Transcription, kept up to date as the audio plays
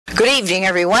Good evening,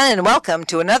 everyone, and welcome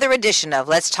to another edition of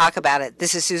Let's Talk About It.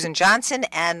 This is Susan Johnson,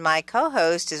 and my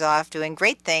co-host is off doing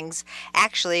great things,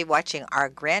 actually watching our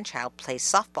grandchild play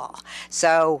softball.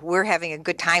 So we're having a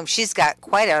good time. She's got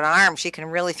quite an arm. She can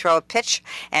really throw a pitch,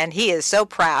 and he is so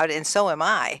proud, and so am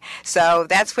I. So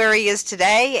that's where he is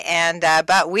today, and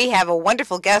but we have a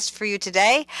wonderful guest for you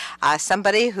today,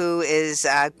 somebody who is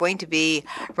going to be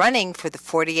running for the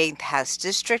 48th House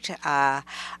District.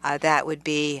 That would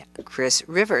be Chris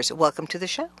Rivers. Welcome to the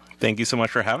show. Thank you so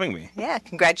much for having me. Yeah,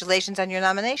 congratulations on your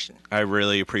nomination. I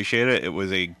really appreciate it. It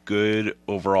was a good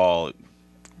overall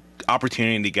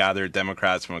opportunity to gather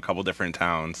Democrats from a couple different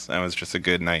towns. It was just a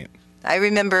good night. I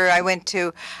remember I went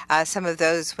to some of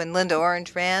those when Linda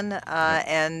Orange ran,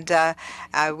 and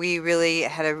we really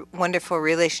had a wonderful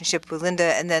relationship with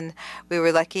Linda. And then we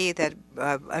were lucky that,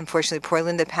 unfortunately, poor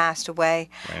Linda passed away,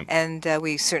 Right. and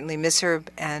we certainly miss her.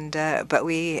 And but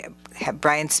we have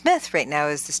Brian Smith right now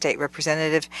as the state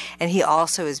representative, and he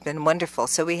also has been wonderful.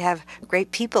 So we have great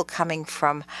people coming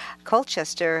from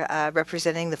Colchester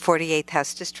representing the 48th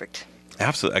House District.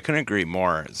 Absolutely. I couldn't agree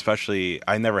more. Especially,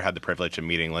 I never had the privilege of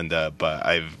meeting Linda, but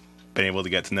I've been able to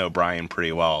get to know Brian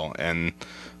pretty well. And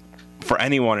for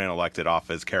anyone in elected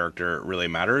office, character really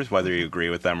matters, whether you agree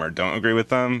with them or don't agree with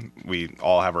them. We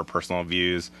all have our personal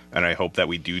views, and I hope that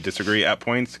we do disagree at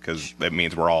points, because it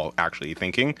means we're all actually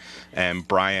thinking. And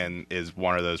Brian is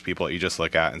one of those people that you just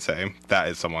look at and say, that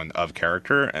is someone of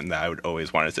character, and that I would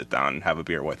always want to sit down and have a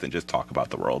beer with and just talk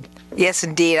about the world. Yes,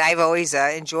 indeed. I've always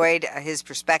enjoyed his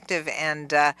perspective,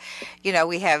 and,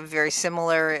 we have very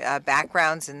similar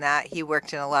backgrounds in that he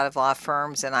worked in a lot of law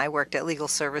firms, and I worked at legal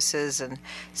services, and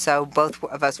so both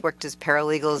of us worked as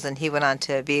paralegals, and he went on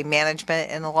to be management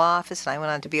in the law office, and I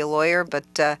went on to be a lawyer.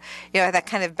 But that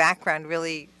kind of background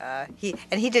really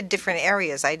he did different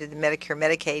areas. I did the Medicare,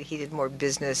 Medicaid. He did more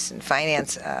business and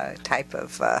finance type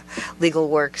of legal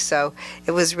work. So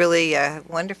it was really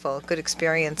wonderful, good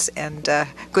experience, and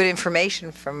good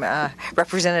information from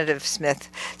Representative Smith.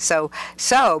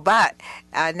 But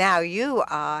now you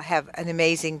have an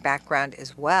amazing background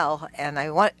as well, and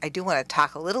I do want to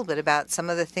talk a little bit about some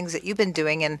of the things that you've been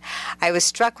doing. And I was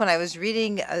struck when I was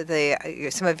reading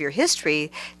some of your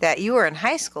history that you were in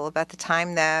high school about the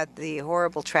time that the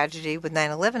horrible tragedy with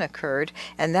 9/11 occurred,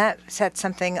 and that set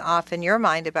something off in your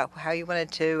mind about how you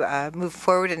wanted to move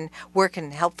forward and work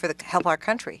and help our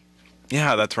country.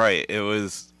 Yeah, that's right. It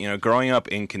was, growing up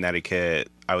in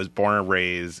Connecticut, I was born and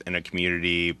raised in a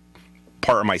community.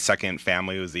 Part of my second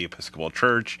family was the Episcopal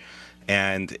Church,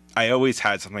 and I always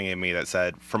had something in me that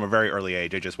said, from a very early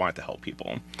age, I just wanted to help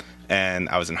people. And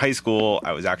I was in high school.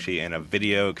 I was actually in a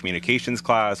video communications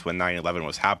class when 9/11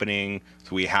 was happening,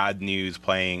 so we had news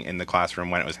playing in the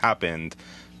classroom when it was happened,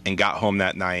 and got home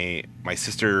that night. My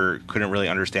sister couldn't really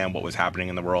understand what was happening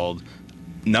in the world.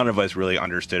 None of us really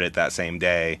understood it that same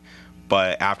day.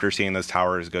 But after seeing those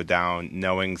towers go down,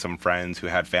 knowing some friends who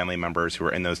had family members who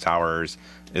were in those towers,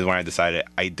 is when I decided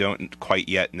I don't quite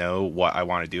yet know what I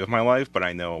want to do with my life, but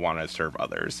I know I want to serve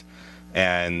others.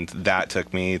 And that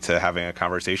took me to having a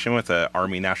conversation with an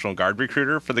Army National Guard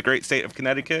recruiter for the great state of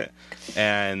Connecticut.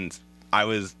 And I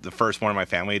was the first one in my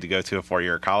family to go to a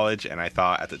 4-year college, and I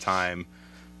thought at the time,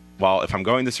 well, if I'm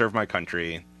going to serve my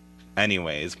country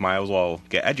anyways, might as well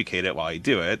get educated while I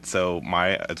do it. So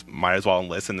might as well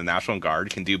enlist in the National Guard,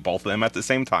 can do both of them at the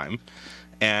same time.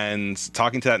 And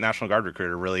talking to that National Guard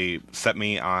recruiter really set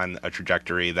me on a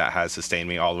trajectory that has sustained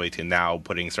me all the way to now,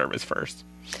 putting service first.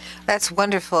 That's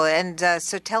wonderful. And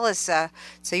so tell us,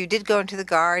 so you did go into the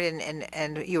Guard,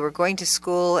 and you were going to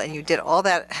school, and you did all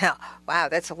that. Wow,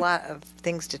 that's a lot of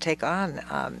things to take on.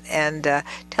 And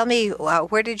tell me,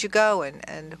 where did you go,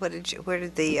 and where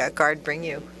did the Guard bring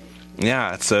you?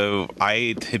 Yeah, so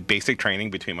I did basic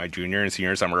training between my junior and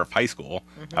senior summer of high school.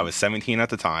 Mm-hmm. I was 17 at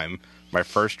the time. My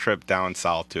first trip down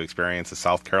south to experience the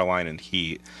South Carolina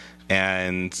heat,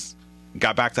 and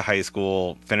got back to high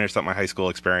school, finished up my high school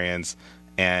experience.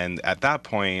 And at that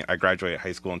point, I graduated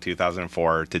high school in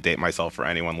 2004, to date myself for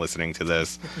anyone listening to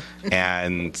this.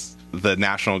 And the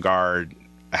National Guard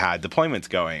had deployments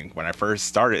going. When I first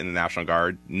started in the National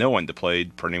Guard, no one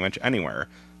deployed pretty much anywhere.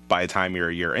 By the time you're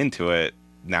a year into it,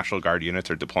 National Guard units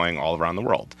are deploying all around the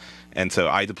world. And so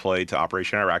I deployed to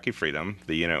Operation Iraqi Freedom.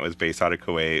 The unit was based out of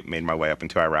Kuwait, made my way up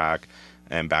into Iraq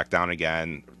and back down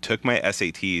again, took my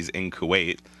SATs in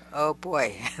Kuwait. Oh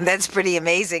boy, that's pretty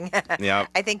amazing. Yeah.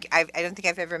 I don't think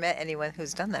I've ever met anyone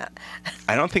who's done that.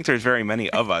 I don't think there's very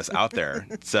many of us out there.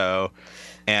 So,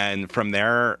 and from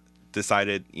there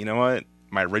decided, you know what?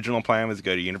 My original plan was to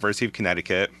go to University of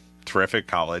Connecticut, terrific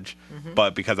college. Mm-hmm.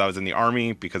 But because I was in the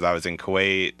Army, because I was in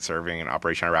Kuwait serving in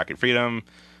Operation Iraqi Freedom,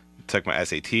 took my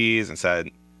SATs and said,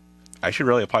 I should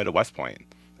really apply to West Point,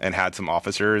 and had some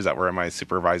officers that were in my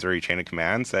supervisory chain of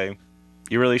command say,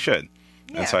 you really should.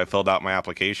 Yeah. And so I filled out my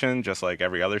application just like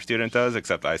every other student does,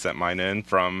 except I sent mine in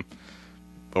from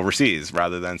overseas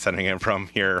rather than sending it from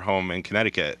here home in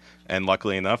Connecticut. And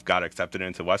luckily enough, got accepted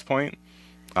into West Point,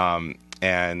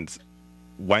 and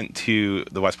went to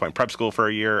the West Point Prep School for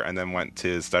a year, and then went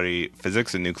to study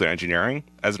physics and nuclear engineering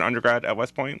as an undergrad at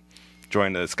West Point.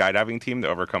 Joined the skydiving team to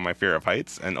overcome my fear of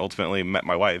heights, and ultimately met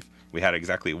my wife. We had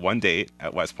exactly one date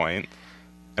at West Point,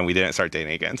 and we didn't start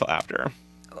dating again until after.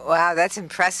 Wow, that's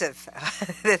impressive.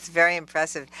 That's very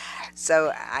impressive.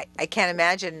 So I can't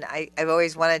imagine. I've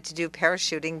always wanted to do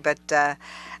parachuting, but to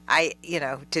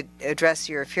address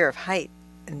your fear of height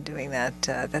and doing that,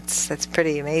 that's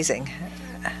pretty amazing.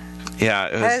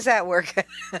 Yeah. How does that work?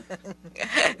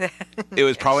 It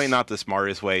was probably not the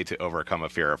smartest way to overcome a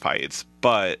fear of heights,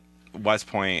 but West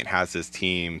Point has this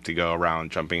team to go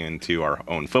around jumping into our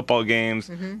own football games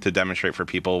to demonstrate for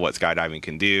people what skydiving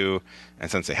can do.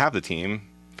 And since they have the team,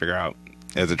 figure out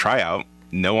as a tryout,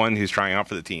 no one who's trying out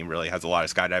for the team really has a lot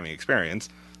of skydiving experience.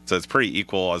 So it's pretty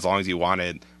equal as long as you want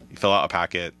it. You fill out a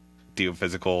packet, do a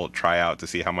physical tryout to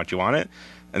see how much you want it,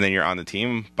 and then you're on the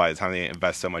team. By the time they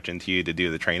invest so much into you to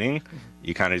do the training,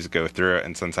 you kind of just go through it.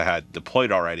 And since I had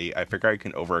deployed already, I figured I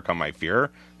can overcome my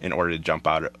fear in order to jump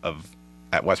out of,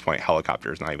 at West Point,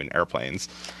 helicopters, not even airplanes.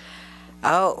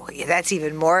 Oh, that's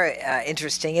even more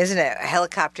interesting, isn't it? A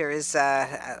helicopter is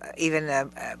even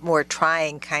a more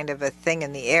trying kind of a thing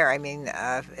in the air. I mean,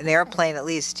 an airplane, at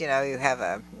least, you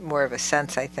have more of a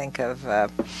sense, I think, of,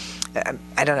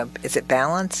 I don't know, is it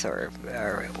balance or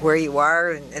where you are?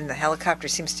 And the helicopter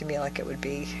seems to me like it would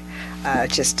be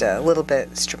just a little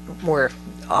bit more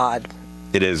odd.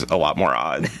 It is a lot more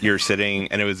odd. You're sitting,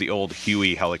 and it was the old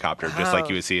Huey helicopter, just like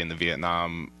you would see in the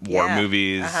Vietnam War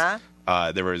movies.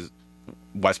 There was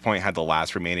West Point had the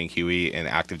last remaining Huey in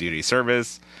active duty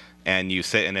service, and you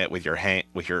sit in it with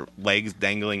your legs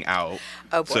dangling out.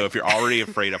 Oh, boy. So if you're already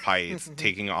afraid of heights,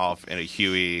 taking off in a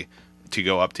Huey to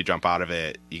go up to jump out of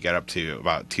it, you get up to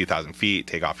about 2,000 feet,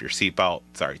 take off your seatbelt.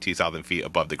 2,000 feet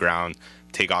above the ground,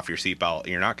 take off your seatbelt, and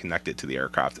you're not connected to the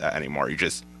aircraft anymore. You're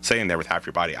just sitting there with half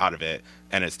your body out of it,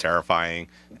 and it's terrifying,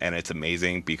 and it's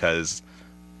amazing because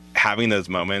having those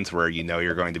moments where you know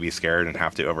you're going to be scared and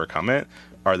have to overcome it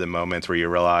are the moments where you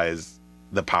realize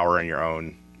the power in your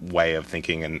own way of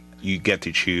thinking, and you get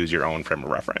to choose your own frame of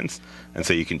reference. And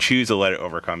so you can choose to let it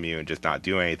overcome you and just not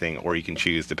do anything, or you can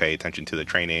choose to pay attention to the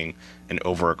training and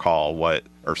overcome what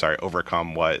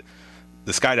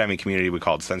the skydiving community would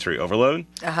call sensory overload.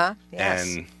 Yes.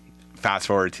 And fast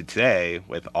forward to today,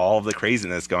 with all of the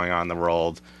craziness going on in the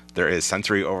world, there is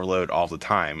sensory overload all the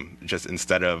time. Just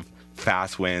instead of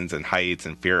fast winds and heights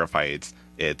and fear of heights,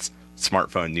 it's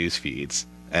smartphone news feeds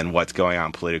and what's going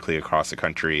on politically across the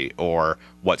country, or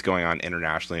what's going on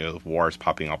internationally with wars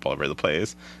popping up all over the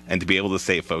place. And to be able to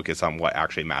stay focused on what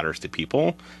actually matters to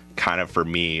people, kind of for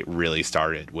me, really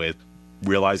started with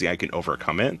realizing I can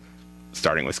overcome it,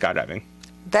 starting with skydiving.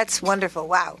 That's wonderful.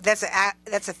 Wow, that's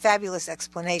a fabulous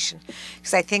explanation,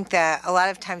 because I think that a lot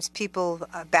of times people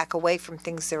back away from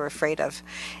things they're afraid of,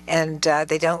 and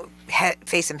they don't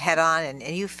face them head on. And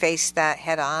you faced that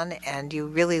head on, and you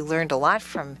really learned a lot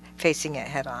from facing it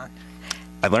head on.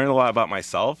 I learned a lot about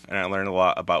myself, and I learned a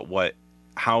lot about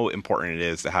how important it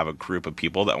is to have a group of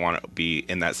people that want to be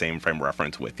in that same frame of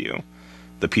reference with you.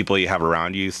 The people you have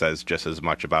around you says just as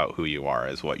much about who you are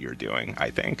as what you're doing,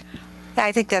 I think. Yeah,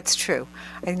 I think that's true.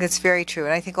 I think that's very true.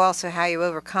 And I think also how you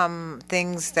overcome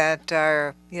things that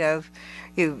are,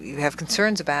 you have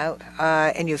concerns about,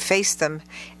 and you face them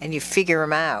and you figure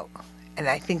them out. And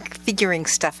I think figuring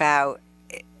stuff out,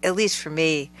 at least for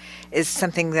me, is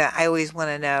something that I always want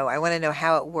to know. I want to know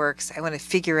how it works. I want to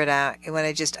figure it out. I want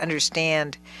to just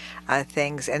understand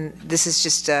things. And this is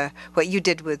just what you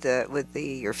did with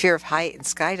your fear of height and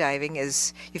skydiving.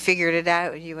 Is you figured it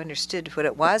out and you understood what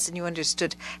it was, and you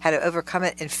understood how to overcome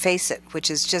it and face it, which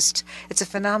is it's a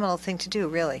phenomenal thing to do,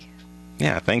 really.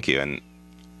 Yeah, thank you. And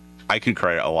I could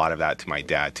credit a lot of that to my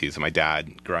dad too. So my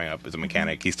dad, growing up, was a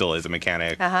mechanic. He still is a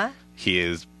mechanic. He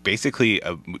is basically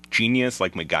a genius,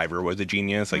 like MacGyver was a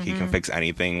genius. Like he can fix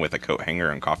anything with a coat hanger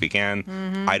and coffee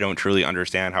can. I don't truly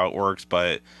understand how it works,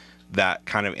 but that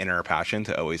kind of inner passion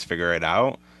to always figure it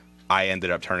out, I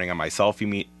ended up turning on myself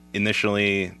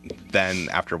initially. Then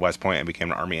after West Point, I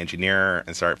became an Army engineer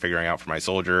and started figuring out for my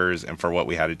soldiers and for what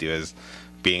we had to do as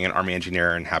being an Army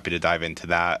engineer, and happy to dive into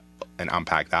that and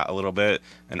unpack that a little bit.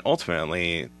 And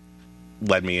ultimately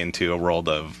led me into a world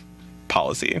of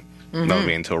policy. Led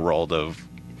me into a world of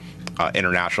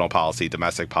international policy,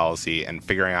 domestic policy, and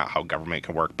figuring out how government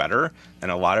can work better.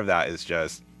 And a lot of that is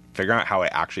just figuring out how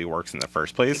it actually works in the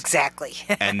first place. Exactly.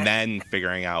 And then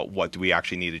figuring out what do we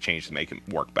actually need to change to make it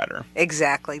work better.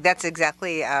 Exactly. That's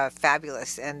exactly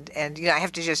fabulous. And I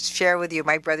have to just share with you,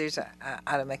 my brother's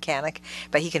a mechanic,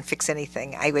 but he can fix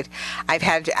anything. I've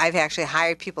actually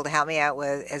hired people to help me out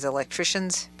as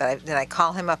electricians, but then I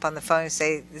call him up on the phone and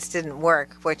say, this didn't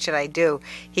work. What should I do?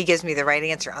 He gives me the right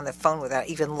answer on the phone without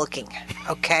even looking.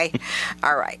 Okay?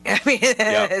 All right. I mean,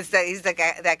 Yep. he's the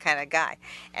guy, that kind of guy.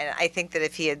 And I think that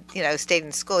if he had, stayed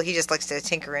in school, he just likes to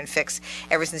tinker and fix.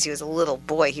 Ever since he was a little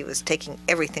boy, he was taking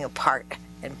everything apart.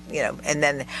 And and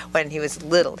then when he was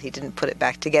little, he didn't put it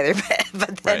back together.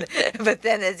 But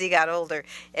then as he got older,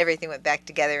 everything went back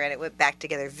together, and it went back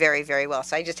together very, very well.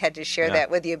 So I just had to share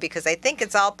that with you, because I think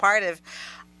it's all part of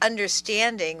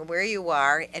understanding where you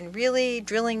are and really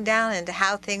drilling down into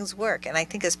how things work. And I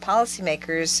think as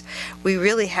policymakers, we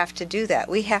really have to do that.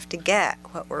 We have to get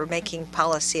what we're making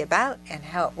policy about and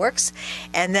how it works.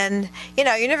 And then, you're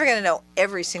never going to know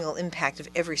every single impact of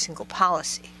every single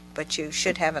policy, but you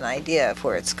should have an idea of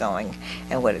where it's going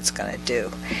and what it's going to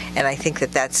do. And I think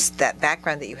that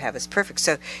background that you have is perfect.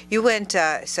 So you went,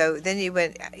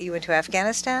 you went to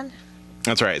Afghanistan?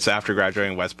 That's right. So after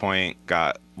graduating West Point,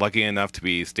 got lucky enough to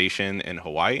be stationed in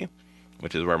Hawaii,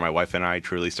 which is where my wife and I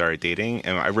truly started dating.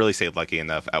 And I really say lucky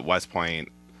enough. At West Point,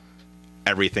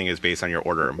 everything is based on your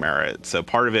order of merit. So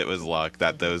part of it was luck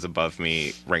that those above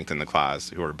me ranked in the class,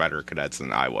 who were better cadets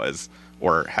than I was,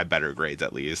 or had better grades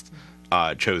at least,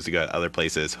 chose to go to other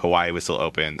places. Hawaii was still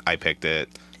open. I picked it.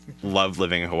 Loved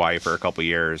living in Hawaii for a couple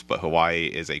years, but Hawaii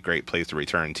is a great place to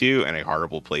return to and a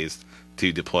horrible place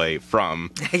to deploy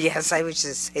from. Yes, I would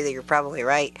just say that you're probably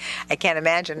right. I can't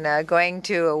imagine going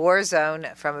to a war zone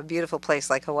from a beautiful place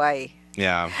like Hawaii.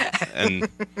 Yeah, and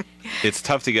it's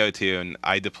tough to go to. And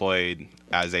I deployed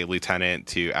as a lieutenant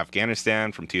to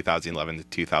Afghanistan from 2011 to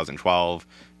 2012.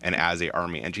 And as a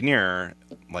Army engineer,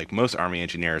 like most Army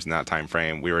engineers in that time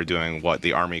frame, we were doing what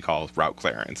the Army calls route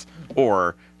clearance,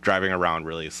 or driving around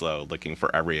really slow looking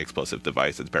for every explosive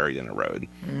device that's buried in a road.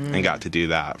 And got to do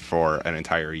that for an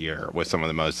entire year with some of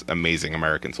the most amazing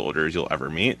American soldiers you'll ever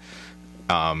meet,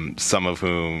 some of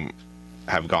whom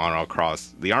have gone all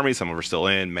across the Army. Some of them are still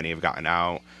in, many have gotten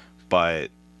out, but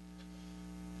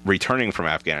returning from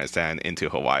Afghanistan into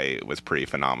Hawaii was pretty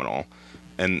phenomenal.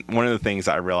 And one of the things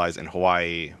that I realized in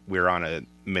Hawaii, we were on a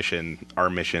mission.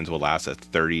 Our missions will last us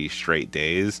 30 straight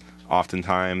days,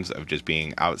 oftentimes, of just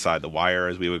being outside the wire,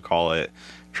 as we would call it,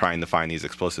 trying to find these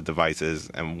explosive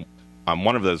devices. And on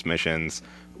one of those missions,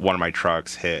 one of my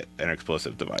trucks hit an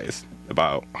explosive device,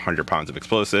 about 100 pounds of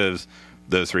explosives.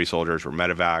 Those 3 soldiers were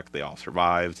medevac. They all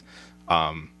survived.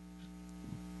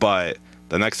 But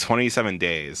the next 27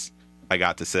 days, I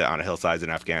got to sit on a hillside in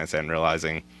Afghanistan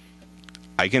realizing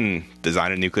I can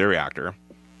design a nuclear reactor.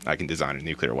 I can design a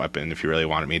nuclear weapon if you really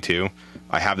wanted me to.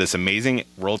 I have this amazing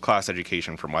world-class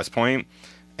education from West Point,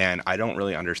 and I don't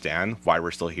really understand why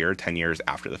we're still here 10 years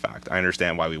after the fact. I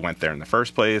understand why we went there in the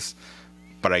first place,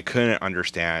 but I couldn't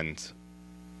understand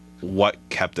what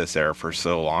kept us there for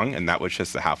so long, and that was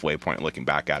just the halfway point looking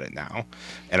back at it now.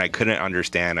 And I couldn't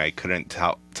understand, I couldn't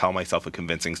tell myself a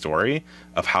convincing story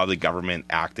of how the government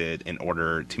acted in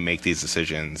order to make these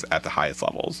decisions at the highest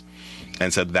levels.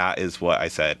 And so that is what I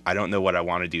said. I don't know what I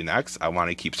want to do next. I want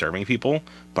to keep serving people,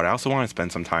 but I also want to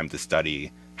spend some time to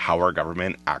study how our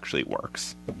government actually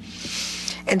works.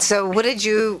 And so what did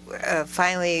you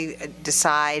finally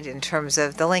decide in terms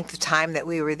of the length of time that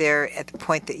we were there at the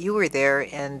point that you were there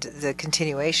and the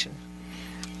continuation?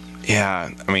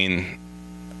 Yeah, I mean,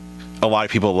 a lot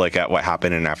of people look at what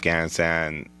happened in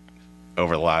Afghanistan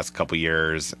over the last couple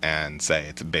years and say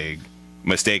it's a big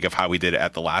mistake of how we did it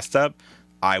at the last step.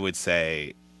 I would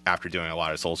say after doing a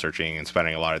lot of soul searching and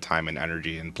spending a lot of time and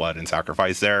energy and blood and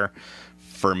sacrifice there,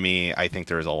 for me, I think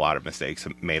there was a lot of mistakes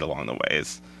made along the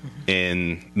ways.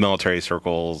 In military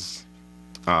circles,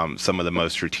 some of the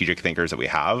most strategic thinkers that we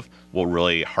have will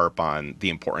really harp on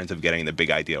the importance of getting the big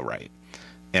idea right.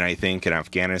 And I think in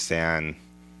Afghanistan,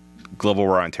 global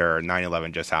war on terror,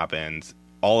 9/11 just happened.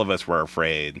 All of us were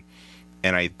afraid.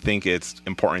 And I think it's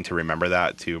important to remember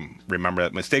that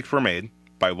mistakes were made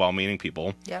by well-meaning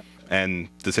people. Yep. And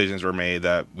decisions were made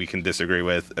that we can disagree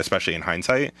with, especially in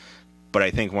hindsight. But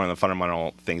I think one of the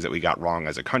fundamental things that we got wrong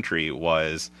as a country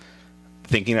was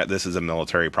thinking that this is a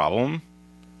military problem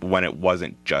when it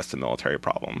wasn't just a military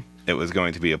problem. It was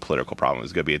going to be a political problem. It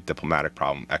was going to be a diplomatic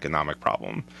problem, economic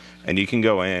problem. And you can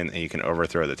go in and you can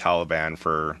overthrow the Taliban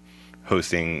for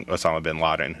hosting Osama bin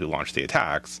Laden, who launched the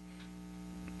attacks.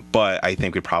 But I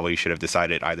think we probably should have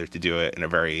decided either to do it in a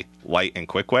very light and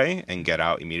quick way and get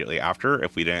out immediately after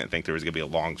if we didn't think there was going to be a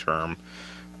long-term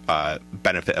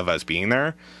benefit of us being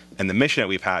there. And the mission that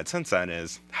we've had since then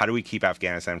is, how do we keep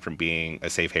Afghanistan from being a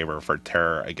safe haven for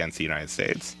terror against the United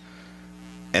States?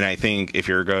 And I think if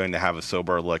you're going to have a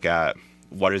sober look at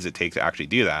what does it take to actually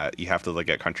do that, you have to look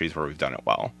at countries where we've done it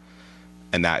well.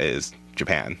 And that is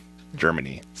Japan,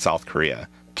 Germany, South Korea,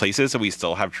 places that we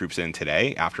still have troops in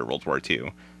today after World War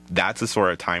II. That's the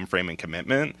sort of time frame and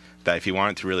commitment that if you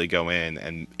wanted to really go in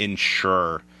and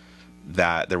ensure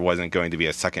that there wasn't going to be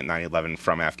a second 9/11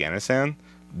 from Afghanistan,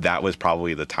 that was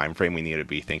probably the time frame we needed to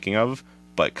be thinking of.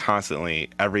 But constantly,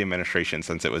 every administration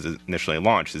since it was initially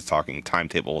launched is talking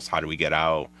timetables, how do we get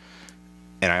out?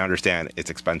 And I understand it's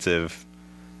expensive,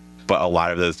 but a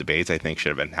lot of those debates I think should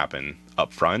have been happen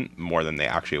up front more than they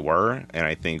actually were. And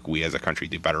I think we as a country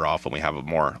do better off when we have a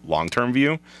more long-term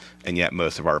view. And yet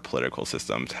most of our political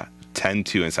systems tend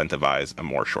to incentivize a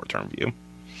more short-term view.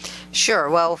 Sure.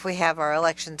 Well, if we have our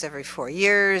elections every 4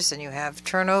 years and you have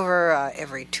turnover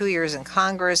every 2 years in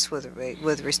Congress with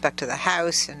respect to the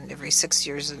House and every 6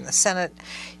 years in the Senate,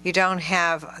 you don't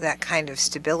have that kind of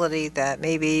stability that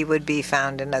maybe would be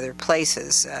found in other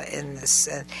places in this.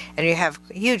 And you have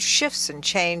huge shifts and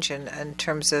change in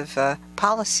terms of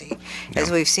policy. Yeah.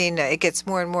 As we've seen, it gets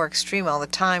more and more extreme all the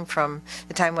time, from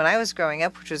the time when I was growing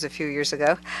up, which was a few years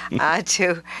ago,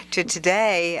 to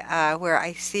today, where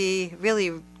I see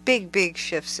really big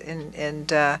shifts in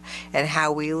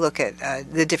how we look at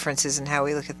the differences in how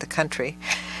we look at the country,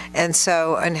 and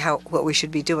what we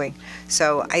should be doing.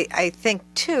 So I think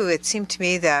too, it seemed to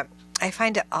me that I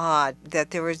find it odd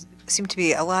that there seemed to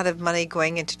be a lot of money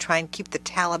going in to try and keep the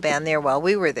Taliban there while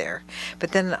we were there,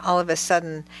 but then all of a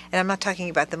sudden, and I'm not talking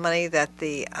about the money that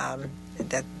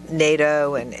that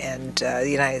NATO and the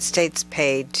United States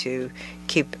paid to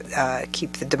keep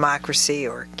the democracy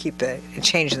or keep a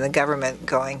change in the government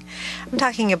going. I'm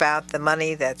talking about the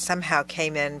money that somehow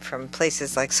came in from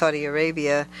places like Saudi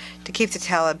Arabia to keep the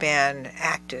Taliban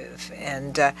active,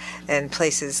 and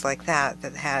places like that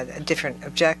had a different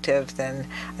objective than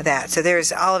that. So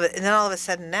there's all of it, and then all of a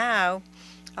sudden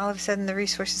the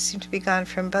resources seem to be gone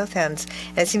from both ends.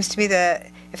 And it seems to me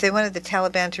that if they wanted the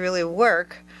Taliban to really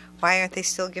work, why aren't they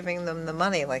still giving them the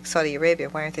money, like Saudi Arabia?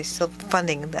 Why aren't they still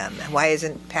funding them? Why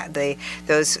isn't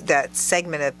that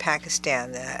segment of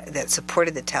Pakistan that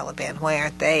supported the Taliban? Why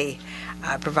aren't they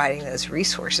providing those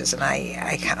resources? And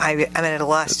I'm at a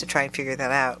loss to try and figure that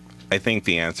out. I think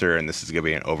the answer, and this is going to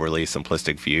be an overly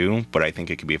simplistic view, but I think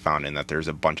it can be found in that there's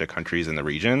a bunch of countries in the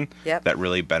region that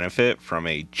really benefit from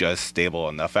a just stable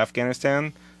enough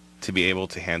Afghanistan to be able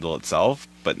to handle itself,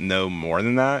 but no more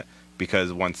than that,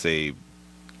 because once they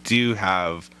do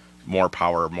have more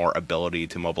power, more ability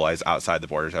to mobilize outside the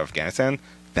borders of Afghanistan,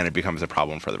 then it becomes a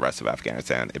problem for the rest of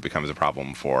Afghanistan. It becomes a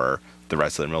problem for the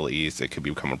rest of the Middle East. It could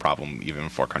become a problem even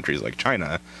for countries like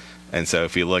China. And so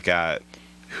if you look at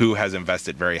who has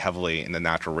invested very heavily in the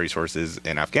natural resources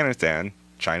in Afghanistan,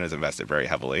 China's invested very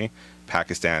heavily.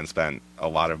 Pakistan spent a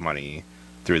lot of money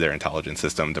through their intelligence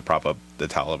system to prop up the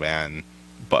Taliban,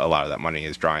 but a lot of that money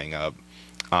is drying up.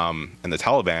 And the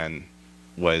Taliban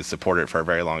was supported for a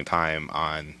very long time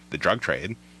on the drug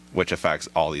trade, which affects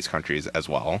all these countries as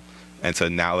well. And so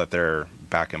now that they're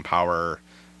back in power,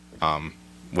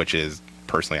 which is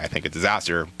personally, I think, a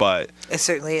disaster, but it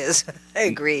certainly is. I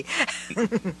agree.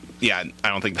 Yeah, I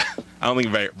don't think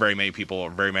very many people or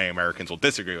very many Americans will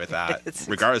disagree with that,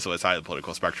 regardless of what side of the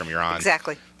political spectrum you're on.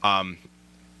 Exactly.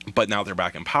 But now they're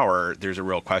back in power, there's a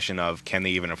real question of, can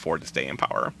they even afford to stay in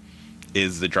power?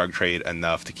 Is the drug trade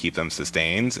enough to keep them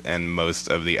sustained? And most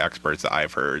of the experts that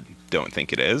I've heard don't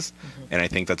think it is. Mm-hmm. And I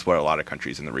think that's what a lot of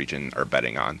countries in the region are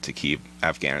betting on, to keep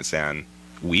Afghanistan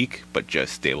weak, but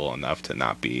just stable enough to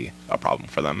not be a problem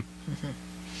for them. Mm-hmm.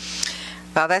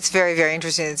 Well, that's very, very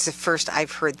interesting. It's the first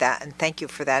I've heard that, and thank you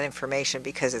for that information,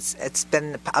 because it's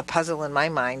been a puzzle in my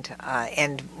mind.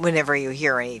 And whenever you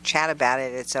hear any chat about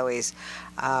it, it's always,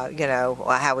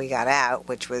 how we got out,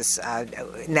 which was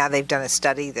now they've done a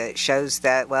study that shows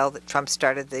that, that Trump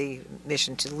started the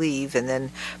mission to leave, and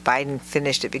then Biden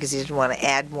finished it because he didn't want to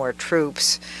add more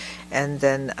troops. And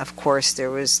then, of course,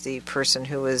 there was the person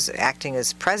who was acting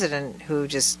as president who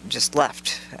just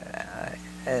left.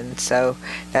 And so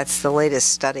that's the latest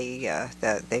study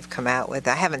that they've come out with.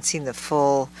 I haven't seen the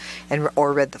full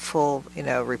or read the full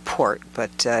report,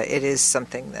 but it is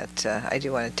something that I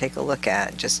do want to take a look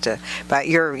at. But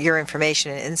your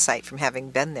information and insight from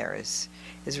having been there is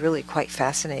really quite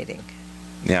fascinating.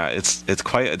 Yeah, it's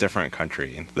quite a different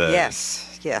country.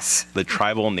 Yes. The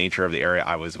tribal nature of the area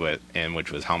I was in,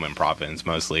 which was Helmand Province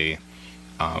mostly,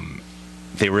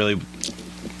 they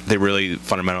really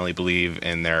fundamentally believe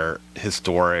in their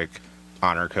historic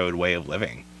honor code way of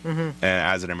living. And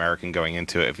as an American going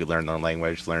into it, if you learn their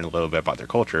language, learn a little bit about their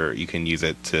culture, you can use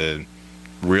it to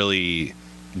really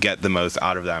get the most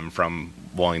out of them, from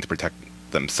wanting to protect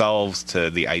themselves to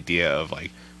the idea of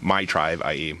like my tribe,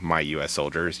 i.e. my U.S.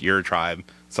 soldiers, your tribe,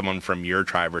 someone from your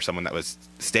tribe or someone that was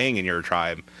staying in your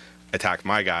tribe attacked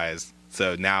my guys.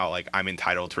 So now like I'm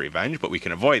entitled to revenge, but we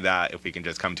can avoid that if we can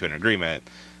just come to an agreement.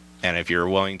 And if you're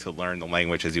willing to learn the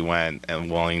language as you went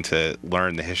and willing to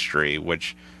learn the history,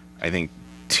 which I think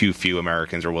too few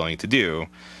Americans are willing to do,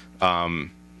 it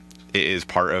is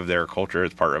part of their culture.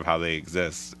 It's part of how they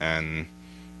exist. And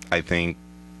I think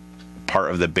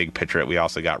part of the big picture that we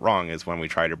also got wrong is when we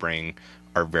try to bring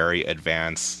our very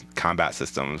advanced combat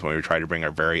systems, when we try to bring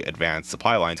our very advanced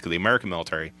supply lines, because the American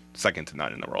military, second to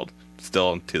none in the world,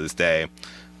 still to this day.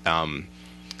 And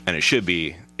it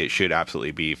should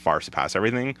absolutely be far surpass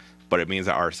everything. But it means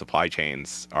that our supply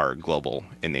chains are global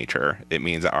in nature. It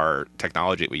means that our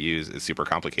technology that we use is super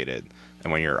complicated.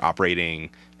 And when you're operating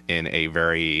in a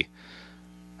very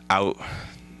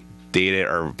outdated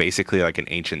or basically like an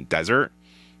ancient desert,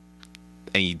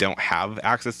 and you don't have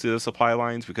access to the supply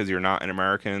lines because you're not an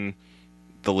American,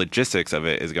 the logistics of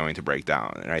it is going to break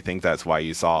down. And I think that's why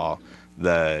you saw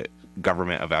the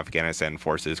government of Afghanistan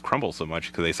forces crumble so much,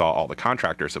 because they saw all the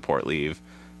contractor support leave.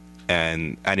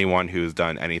 And anyone who's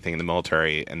done anything in the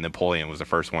military, and Napoleon was the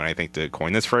first one, I think, to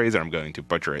coin this phrase, and I'm going to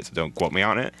butcher it, so don't quote me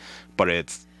on it, but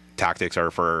it's tactics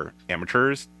are for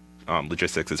amateurs,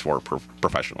 logistics is for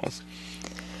professionals.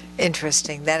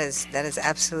 Interesting. That is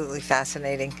absolutely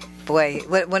fascinating. Boy,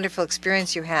 what wonderful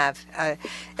experience you have.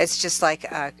 It's just like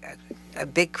a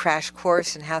big crash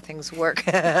course in how things work.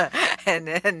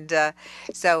 and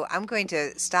so I'm going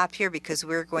to stop here because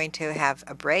we're going to have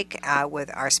a break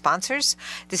with our sponsors.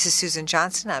 This is Susan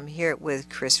Johnson. I'm here with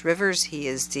Chris Rivers. He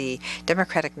is the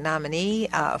Democratic nominee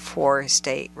for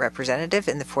state representative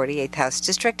in the 48th House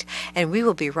District. And we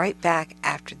will be right back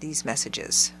after these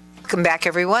messages. Welcome back,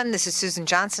 everyone. This is Susan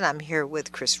Johnson. I'm here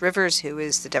with Chris Rivers, who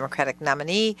is the Democratic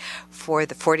nominee for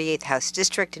the 48th House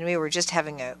District, and we were just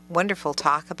having a wonderful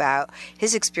talk about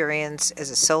his experience as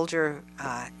a soldier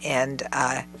and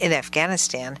in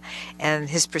Afghanistan and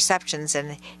his perceptions,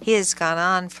 and he has gone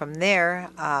on from there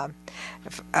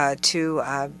to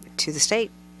the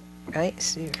state,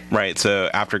 right? Right. So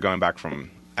after going back from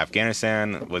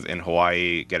Afghanistan, was in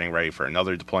Hawaii getting ready for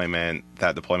another deployment.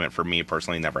 That deployment for me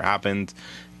personally never happened.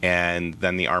 And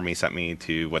then the Army sent me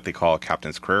to what they call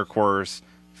Captain's Career Course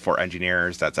for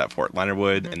engineers. That's at Fort Leonard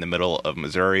Wood in the middle of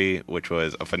Missouri, which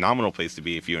was a phenomenal place to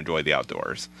be if you enjoy the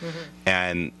outdoors.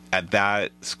 And at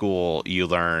that school, you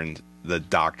learned the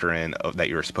doctrine that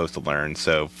you were supposed to learn.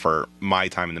 So for my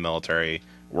time in the military,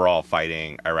 we're all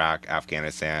fighting Iraq,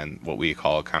 Afghanistan, what we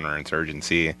call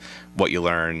counterinsurgency. What you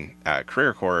learn at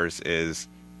Career Course is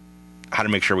how to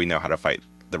make sure we know how to fight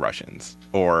the Russians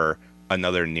or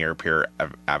another near-peer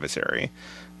adversary,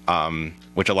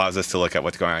 which allows us to look at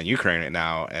what's going on in Ukraine right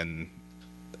now and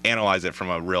analyze it from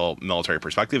a real military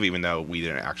perspective, even though we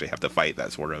didn't actually have to fight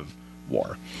that sort of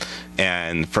war.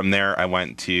 And from there, I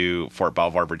went to Fort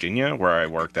Belvoir, Virginia, where I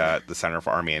worked at the Center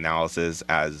for Army Analysis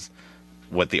as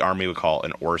what the Army would call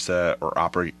an ORSA, or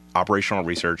Operational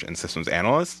Research and Systems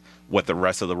Analyst, what the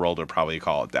rest of the world would probably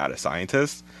call a data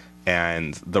scientist.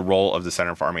 And the role of the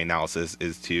Center for Army Analysis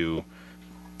is to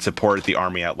support the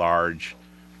Army at large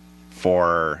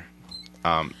for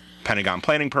Pentagon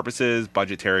planning purposes,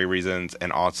 budgetary reasons,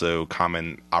 and also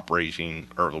common operation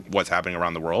or what's happening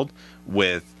around the world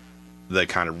with the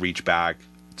kind of reach back,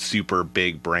 super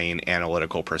big brain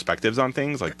analytical perspectives on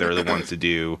things. Like they're the ones to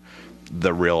do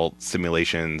the real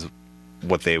simulations,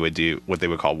 what they would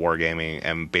call wargaming,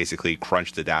 and basically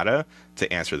crunch the data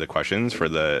to answer the questions for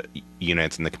the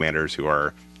units and the commanders who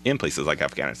are in places like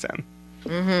Afghanistan.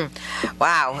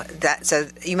 Wow. So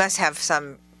you must have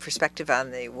some perspective on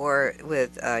the war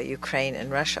with Ukraine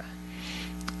and Russia.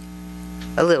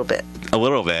 A little bit.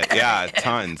 Yeah,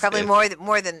 tons. Probably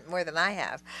more than I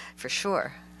have, for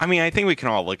sure. I mean, I think we can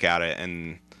all look at it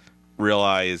and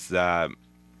realize that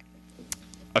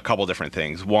a couple different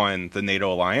things. One, the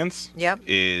NATO alliance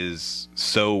is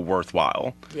so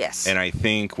worthwhile. Yes. And I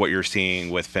think what you're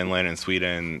seeing with Finland and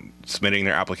Sweden submitting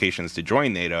their applications to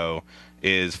join NATO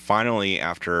is finally,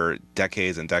 after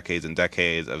decades and decades and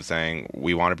decades of saying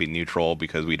we want to be neutral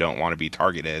because we don't want to be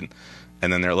targeted,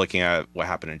 and then they're looking at what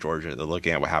happened in Georgia, they're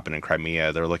looking at what happened in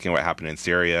Crimea, they're looking at what happened in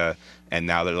Syria, and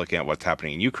now they're looking at what's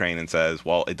happening in Ukraine and says,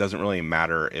 well, it doesn't really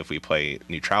matter if we play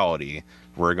neutrality,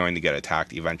 we're going to get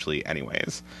attacked eventually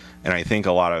anyways. And I think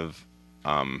a lot of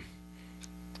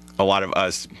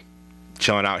us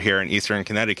chilling out here in Eastern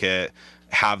Connecticut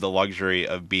have the luxury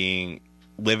of being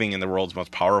living in the world's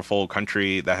most powerful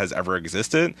country that has ever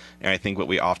existed. And I think what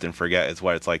we often forget is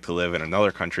what it's like to live in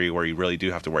another country where you really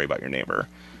do have to worry about your neighbor,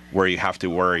 where you have to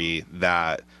worry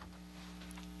that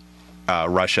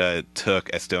Russia took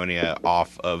Estonia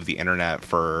off of the internet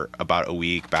for about a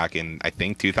week back in, I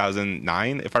think,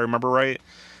 2009, if I remember right.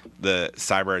 The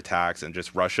cyber attacks and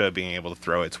just Russia being able to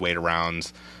throw its weight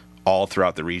around all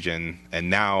throughout the region. And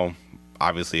now,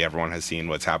 obviously, everyone has seen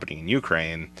what's happening in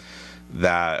Ukraine,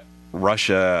 that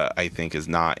Russia, I think, is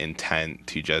not intent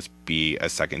to just be a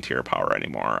second-tier power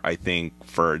anymore. I think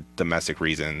for domestic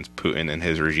reasons, Putin and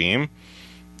his regime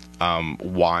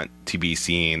want to be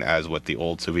seen as what the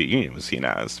old Soviet Union was seen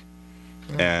as.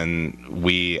 And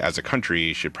we, as a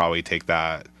country, should probably take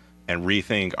that and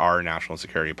rethink our national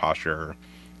security posture.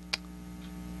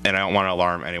 And I don't want to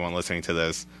alarm anyone listening to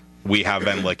this. We have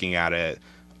been looking at it.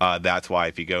 That's why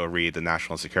if you go read the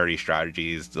national security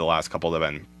strategies, the last couple that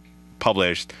have been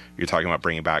published, you're talking about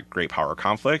bringing back great power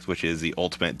conflict, which is the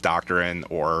ultimate doctrine,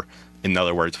 or in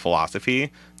other words,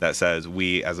 philosophy that says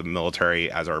we as a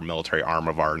military, as our military arm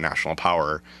of our national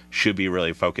power, should be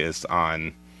really focused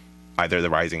on either the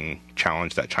rising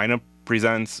challenge that China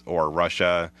presents or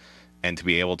Russia, and to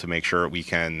be able to make sure we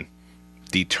can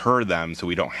deter them so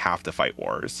we don't have to fight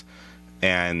wars.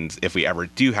 And if we ever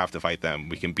do have to fight them,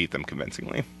 we can beat them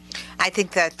convincingly. I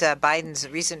think that Biden's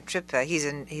recent trip, he's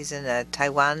in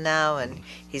Taiwan now, and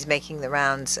he's making the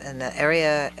rounds in the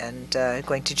area and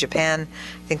going to Japan.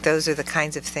 I think those are the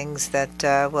kinds of things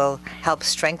that will help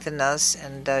strengthen us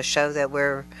and show that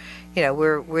we're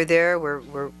there.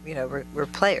 We're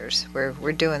players.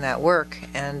 We're doing that work,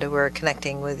 and we're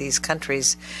connecting with these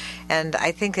countries. And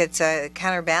I think it's a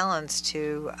counterbalance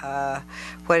to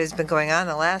what has been going on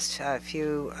the last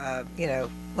few,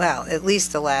 at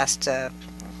least the last.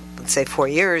 Let's say 4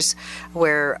 years,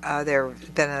 where there's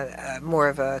been a more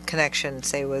of a connection,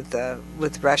 say, with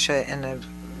Russia and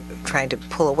trying to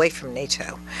pull away from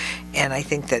NATO. And I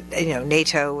think that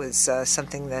NATO is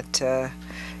something that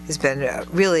has been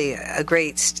really a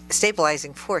great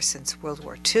stabilizing force since World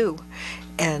War II,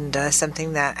 and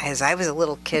something that, as I was a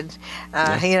little kid,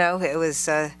 it was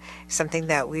something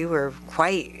that we were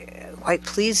quite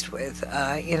pleased with,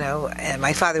 and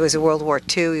my father was in World War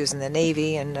II. He was in the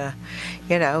Navy, and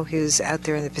he was out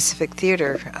there in the Pacific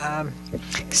Theater.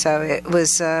 So it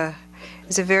was a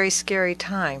very scary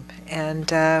time,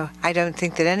 and I don't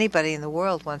think that anybody in the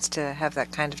world wants to have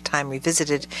that kind of time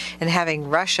revisited. And having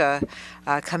Russia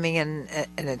coming in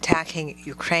and attacking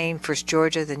Ukraine, first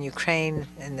Georgia, then Ukraine,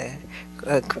 and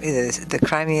the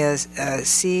Crimea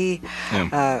Sea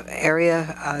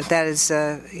area, that is,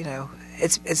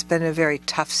 It's been a very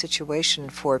tough situation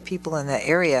for people in that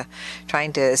area,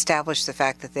 trying to establish the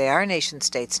fact that they are nation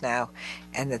states now,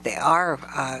 and that they are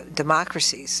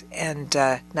democracies, and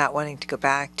not wanting to go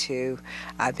back to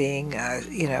being,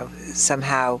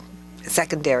 somehow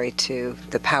secondary to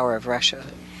the power of Russia.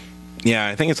 Yeah,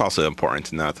 I think it's also important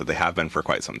to note that they have been for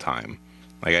quite some time.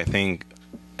 Like, I think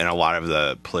in a lot of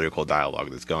the political dialogue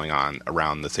that's going on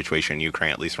around the situation in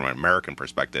Ukraine, at least from an American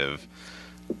perspective,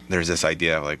 there's this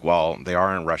idea of like, well, they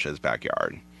are in Russia's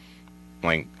backyard.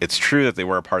 Like, it's true that they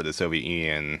were a part of the Soviet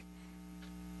Union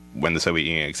when the Soviet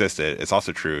Union existed. It's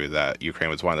also true that Ukraine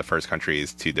was one of the first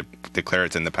countries to declare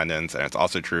its independence. And it's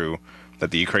also true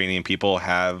that the Ukrainian people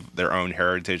have their own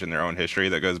heritage and their own history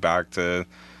that goes back to,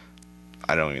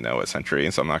 I don't even know what century,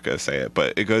 so I'm not going to say it,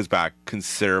 but it goes back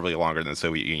considerably longer than the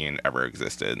Soviet Union ever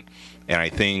existed. And I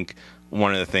think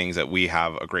one of the things that we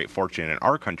have a great fortune in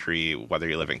our country, whether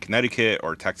you live in Connecticut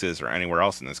or Texas or anywhere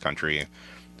else in this country,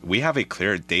 we have a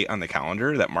clear date on the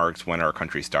calendar that marks when our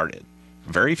country started.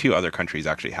 Very few other countries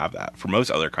actually have that. For most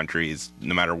other countries,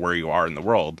 no matter where you are in the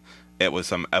world, it was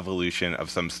some evolution of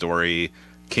some story.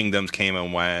 Kingdoms came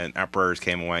and went, emperors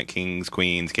came and went, kings,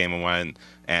 queens came and went,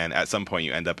 and at some point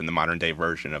you end up in the modern day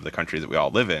version of the country that we all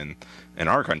live in. In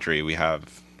our country, we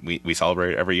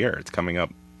celebrate it every year. It's coming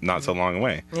up not so long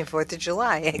away. 4th of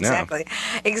July, exactly.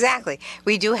 Yeah. Exactly.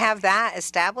 We do have that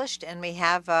established, and we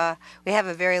have a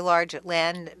very large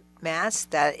land mass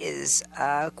that is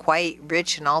quite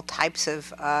rich in all types of,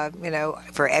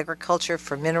 for agriculture,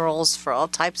 for minerals, for all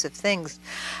types of things.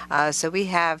 So we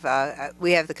have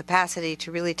the capacity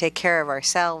to really take care of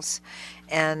ourselves.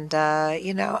 And,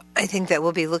 I think that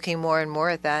we'll be looking more and more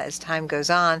at that as time goes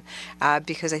on,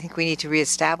 because I think we need to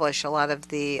reestablish a lot of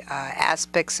the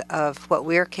aspects of what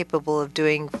we're capable of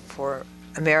doing for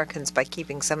Americans by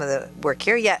keeping some of the work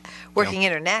here, yet working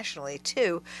internationally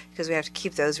too, because we have to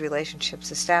keep those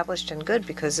relationships established and good,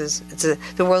 because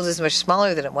the world is much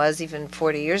smaller than it was even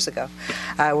 40 years ago.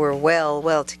 We're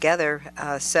well together,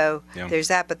 so there's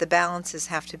that, but the balances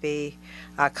have to be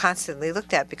constantly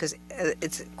looked at, because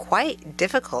it's quite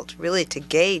difficult really to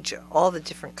gauge all the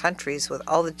different countries with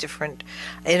all the different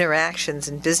interactions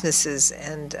and businesses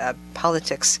and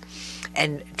politics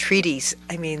and treaties.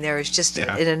 I mean, there is just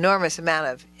an enormous amount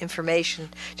of information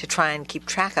to try and keep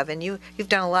track of, and you've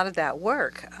done a lot of that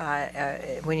work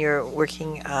when you're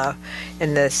working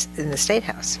in the State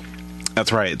House.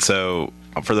 That's right. So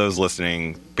for those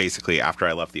listening, basically after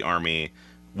I left the Army,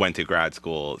 went to grad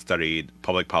school, studied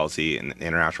public policy and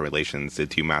international relations, did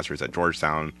 2 masters at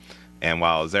Georgetown, and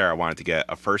while I was there, I wanted to get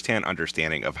a firsthand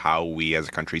understanding of how we as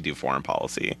a country do foreign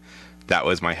policy. That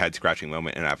was my head-scratching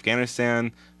moment in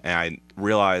Afghanistan, and I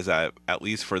realized that, at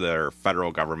least for the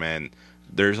federal government,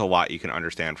 there's a lot you can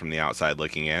understand from the outside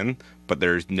looking in, but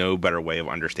there's no better way of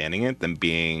understanding it than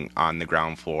being on the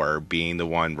ground floor, being the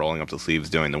one rolling up the sleeves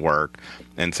doing the work.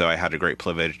 And so I had a great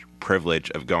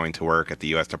privilege of going to work at the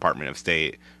U.S. Department of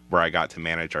State, where I got to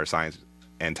manage our science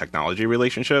and technology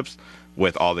relationships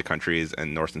with all the countries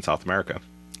in North and South America.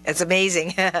 It's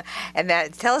amazing.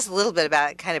 And tell us a little bit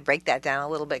about it, kind of break that down a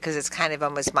little bit, because it's kind of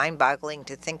almost mind-boggling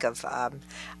to think of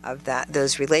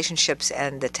those relationships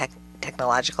and the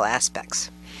technological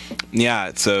aspects.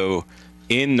 Yeah, so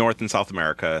in North and South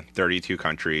America, 32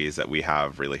 countries that we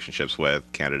have relationships with: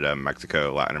 Canada,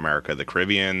 Mexico, Latin America, the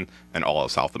Caribbean, and all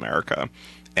of South America.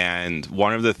 And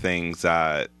one of the things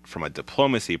that, from a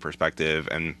diplomacy perspective,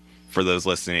 and for those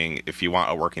listening, if you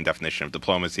want a working definition of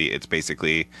diplomacy, it's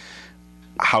basically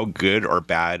how good or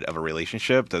bad of a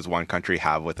relationship does one country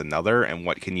have with another, and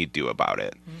what can you do about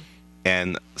it?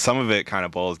 And some of it kind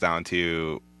of boils down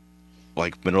to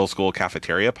like middle school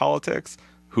cafeteria politics.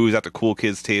 Who's at the cool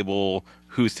kids table?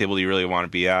 Whose table do you really want to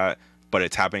be at? But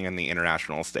it's happening on the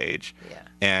international stage. Yeah.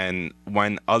 And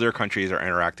when other countries are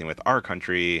interacting with our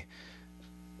country,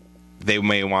 they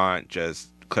may want just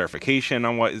clarification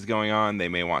on what is going on. They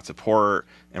may want support.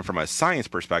 And from a science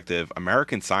perspective,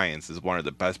 American science is one of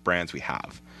the best brands we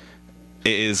have.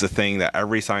 It is a thing that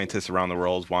every scientist around the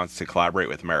world wants to collaborate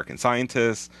with American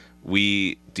scientists.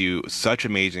 We do such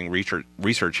amazing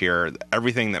research here.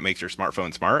 Everything that makes your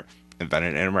smartphone smart,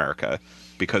 invented in America,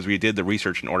 because we did the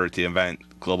research in order to invent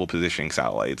global positioning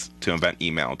satellites, to invent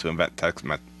email, to invent text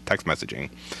messaging.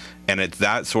 And it's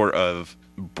that sort of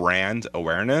brand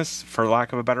awareness, for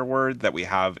lack of a better word, that we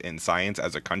have in science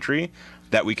as a country,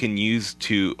 that we can use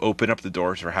to open up the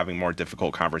doors for having more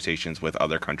difficult conversations with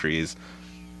other countries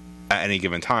at any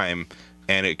given time.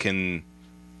 And it can,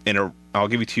 I'll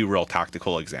give you 2 real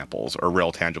tactical examples, or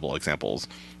real tangible examples.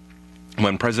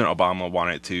 When President Obama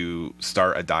wanted to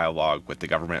start a dialogue with the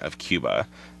government of Cuba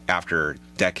after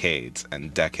decades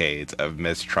and decades of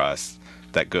mistrust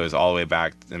that goes all the way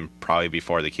back and probably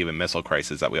before the Cuban Missile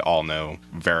Crisis that we all know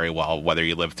very well, whether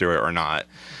you lived through it or not.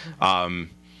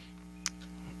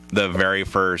 The very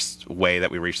first way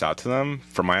that we reached out to them,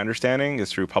 from my understanding,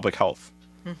 is through public health.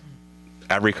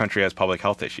 Every country has public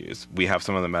health issues. We have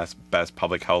some of the best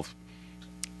public health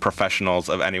professionals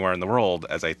of anywhere in the world,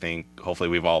 as I think hopefully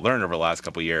we've all learned over the last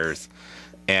couple of years.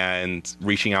 And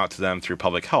reaching out to them through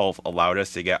public health allowed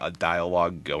us to get a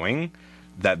dialogue going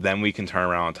that then we can turn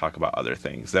around and talk about other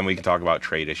things. Then we can talk about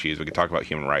trade issues. We can talk about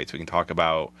human rights. We can talk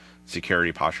about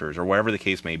security postures, or whatever the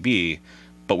case may be.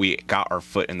 But we got our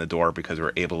foot in the door because we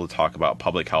were able to talk about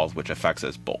public health, which affects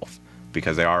us both,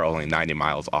 because they are only 90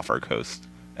 miles off our coast.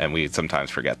 And we sometimes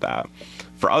forget that.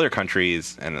 For other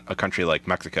countries, and a country like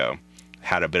Mexico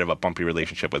had a bit of a bumpy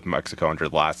relationship with Mexico under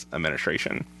the last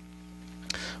administration.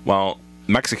 Well,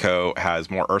 Mexico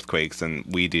has more earthquakes than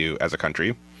we do as a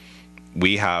country.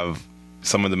 We have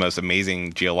some of the most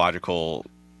amazing geological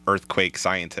earthquake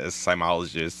scientists,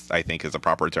 seismologists, I think is a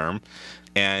proper term.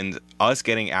 And us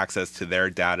getting access to their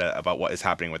data about what is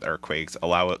happening with earthquakes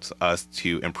allows us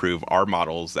to improve our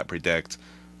models that predict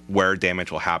where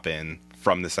damage will happen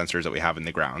from the sensors that we have in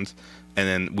the ground. And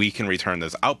then we can return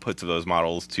those outputs of those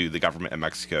models to the government of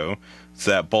Mexico,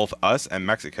 so that both us and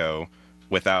Mexico,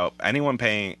 without anyone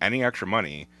paying any extra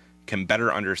money, can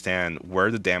better understand where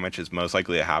the damage is most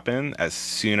likely to happen as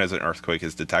soon as an earthquake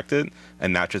is detected,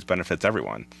 and that just benefits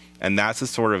everyone. And that's the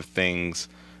sort of things,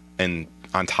 and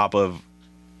on top of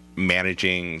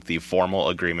managing the formal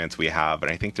agreements we have, and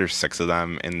I think there's 6 of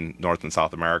them in North and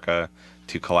South America,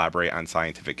 to collaborate on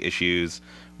scientific issues.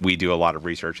 We do a lot of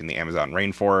research in the Amazon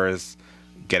rainforest.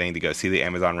 Getting to go see the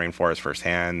Amazon rainforest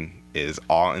firsthand is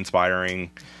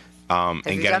awe-inspiring. Have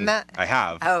you done that? I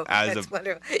have. Oh, that's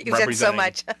wonderful. You've done so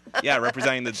much. Yeah,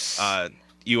 representing the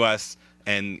U.S.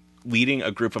 and leading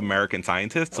a group of American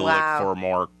scientists to Wow. look for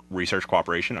more research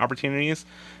cooperation opportunities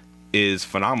is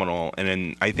phenomenal. And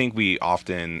then I think we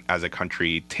often, as a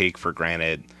country, take for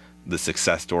granted the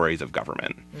success stories of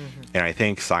government. And I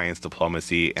think science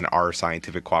diplomacy and our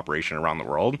scientific cooperation around the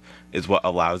world is what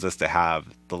allows us to have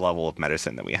the level of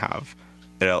medicine that we have.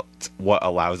 It's what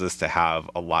allows us to have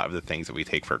a lot of the things that we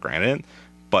take for granted.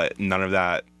 But none of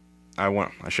that, I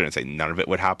shouldn't say none of it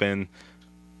would happen.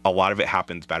 A lot of it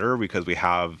happens better because we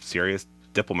have serious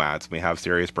diplomats, we have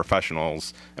serious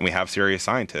professionals, and we have serious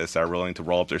scientists that are willing to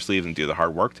roll up their sleeves and do the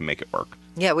hard work to make it work.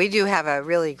 Yeah, we do have a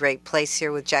really great place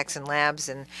here with Jackson Labs,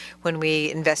 and when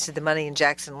we invested the money in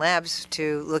Jackson Labs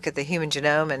to look at the human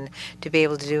genome and to be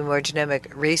able to do more genomic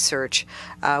research,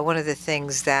 one of the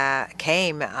things that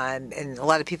came, and a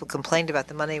lot of people complained about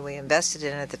the money we invested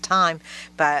in at the time,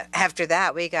 but after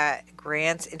that we got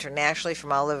grants internationally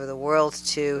from all over the world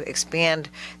to expand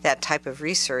that type of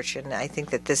research, and I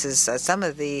think that this is some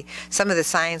of the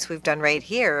science we've done right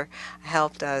here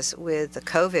helped us with the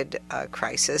COVID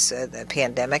crisis, the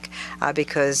pandemic,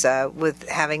 because with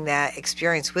having that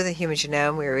experience with the human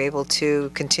genome, we were able to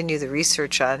continue the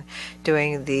research on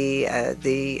doing the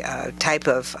type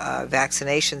of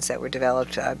vaccinations that were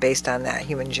developed based on that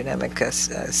human genomic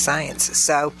science.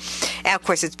 So, and of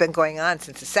course, it's been going on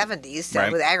since the 70s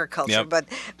Right. with agriculture. Yep.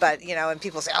 But you know, and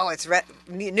people say, "Oh, it's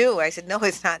new." I said, "No,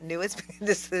 it's not new. It's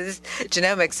this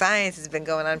genomic science has been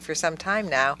going on for some time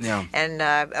now." Yeah. And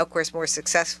of course, more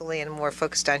successfully and more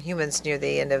focused on humans near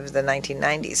the end of the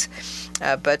 1990s.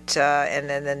 And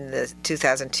then the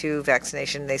 2002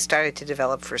 vaccination they started to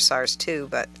develop for SARS-2.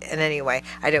 But and anyway,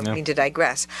 I don't mean to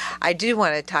digress. I do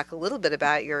want to talk a little bit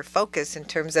about your focus in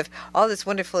terms of all this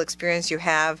wonderful experience you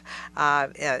have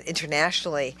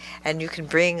internationally, and you can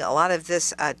bring a lot of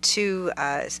this to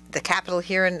the capital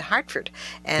here in Hartford.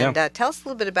 And tell us a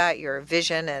little bit about your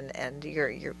vision and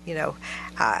your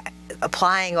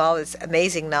applying all this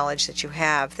amazing knowledge that you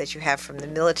have from the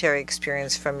military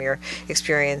experience, from your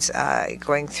experience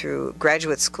going through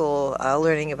graduate school,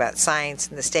 learning about science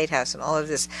in the State House and all of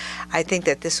this. I think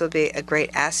that this will be a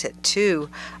great asset to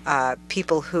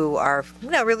people who are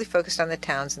really focused on the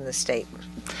towns in the state.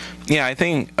 Yeah, I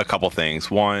think a couple things.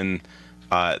 One,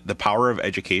 the power of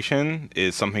education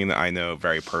is something that I know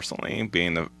very personally,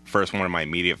 being the first one in my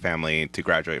immediate family to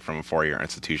graduate from a four-year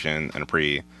institution, and a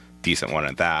pretty decent one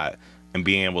at that, and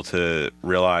being able to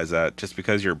realize that just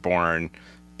because you're born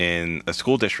in a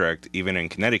school district, even in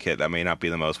Connecticut, that may not be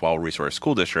the most well-resourced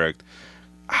school district,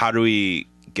 how do we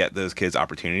get those kids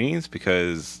opportunities?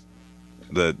 Because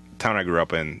the town I grew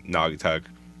up in, Naugatuck,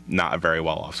 not a very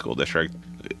well-off school district.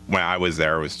 When I was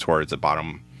there, it was towards the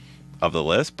bottom of the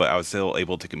list, but I was still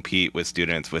able to compete with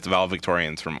students, with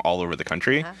valedictorians from all over the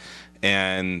country.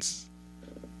 And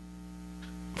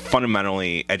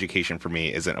fundamentally, education for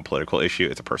me isn't a political issue,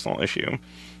 it's a personal issue.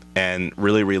 And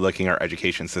really relooking our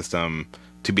education system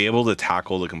to be able to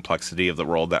tackle the complexity of the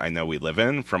world that I know we live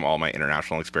in from all my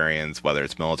international experience, whether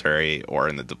it's military or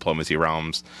in the diplomacy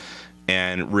realms,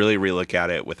 and really relook at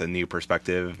it with a new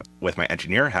perspective with my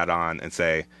engineer hat on and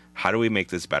say, how do we make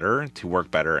this better to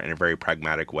work better in a very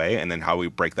pragmatic way? And then how we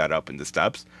break that up into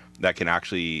steps that can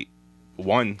actually,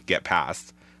 one, get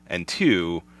past, and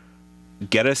two,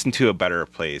 get us into a better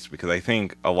place. Because I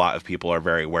think a lot of people are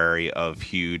very wary of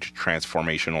huge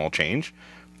transformational change,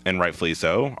 and rightfully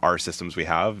so. Our systems we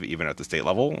have, even at the state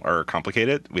level, are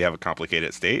complicated. We have a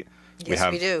complicated state.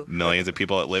 Yes, we do. Millions of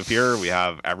people that live here. We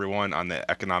have everyone on the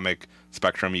economic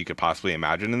spectrum you could possibly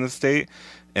imagine in the state.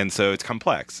 And so it's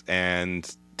complex.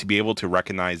 And to be able to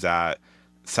recognize that,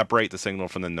 separate the signal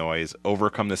from the noise,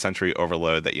 overcome the sensory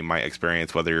overload that you might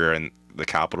experience whether you're in the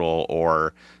Capitol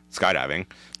or skydiving,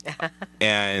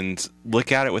 and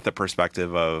look at it with the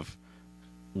perspective of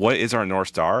what is our North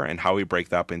Star and how we break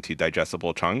that up into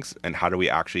digestible chunks and how do we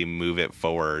actually move it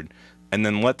forward, and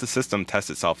then let the system test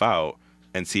itself out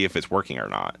and see if it's working or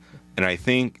not. And I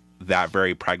think that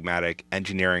very pragmatic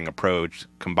engineering approach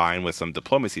combined with some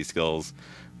diplomacy skills,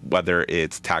 whether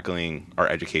it's tackling our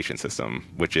education system,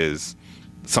 which is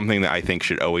something that I think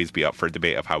should always be up for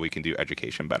debate of how we can do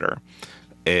education better.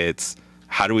 It's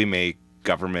how do we make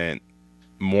government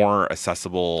more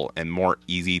accessible and more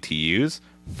easy to use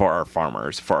for our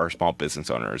farmers, for our small business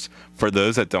owners, for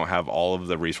those that don't have all of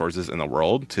the resources in the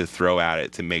world to throw at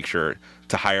it to make sure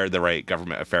to hire the right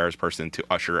government affairs person to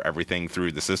usher everything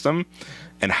through the system.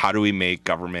 And how do we make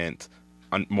government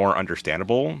more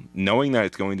understandable, knowing that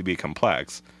it's going to be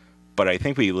complex? But I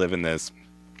think we live in this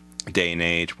day and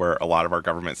age where a lot of our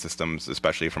government systems,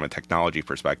 especially from a technology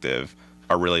perspective,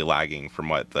 are really lagging from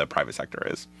what the private sector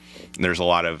is. And there's a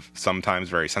lot of sometimes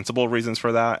very sensible reasons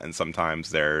for that, and sometimes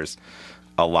there's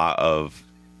a lot of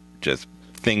just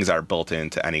things that are built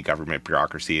into any government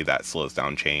bureaucracy that slows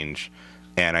down change.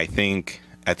 And I think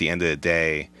at the end of the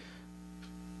day,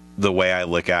 the way I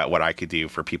look at what I could do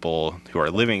for people who are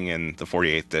living in the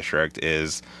 48th district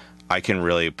is I can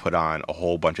really put on a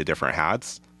whole bunch of different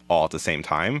hats all at the same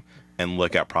time and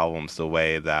look at problems the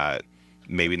way that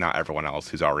maybe not everyone else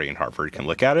who's already in Hartford can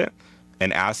look at it,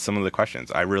 and ask some of the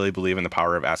questions. I really believe in the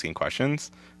power of asking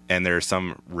questions, and there's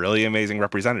some really amazing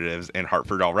representatives in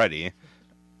Hartford already,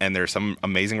 and there's some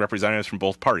amazing representatives from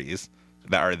both parties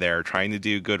that are there trying to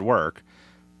do good work.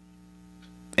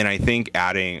 And I think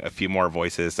adding a few more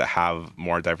voices that have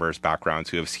more diverse backgrounds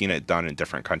who have seen it done in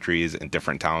different countries and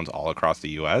different towns all across the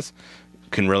U.S.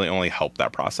 can really only help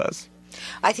that process.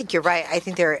 I think you're right. I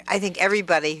think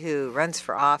everybody who runs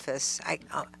for office,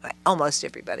 almost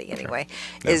everybody anyway,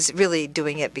 is really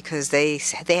doing it because they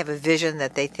have a vision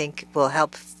that they think will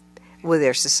help with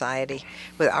their society,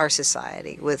 with our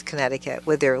society, with Connecticut,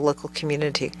 with their local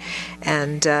community,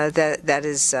 and that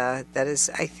is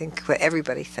I think what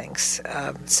everybody thinks.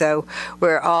 So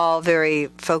we're all very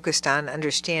focused on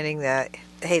understanding that,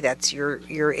 hey, that's your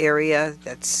area.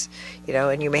 That's,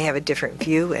 and you may have a different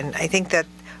view, and I think that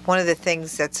one of the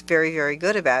things that's very, very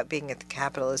good about being at the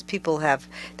Capitol is people have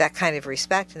that kind of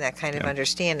respect and that kind of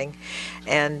understanding.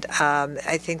 And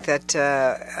I think that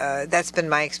that's been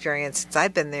my experience since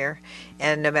I've been there.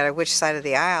 And no matter which side of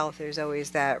the aisle, there's always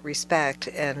that respect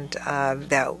and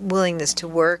that willingness to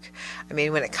work. I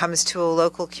mean, when it comes to a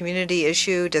local community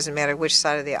issue, it doesn't matter which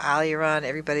side of the aisle you're on,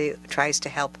 everybody tries to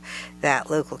help that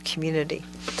local community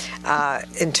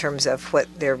in terms of what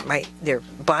their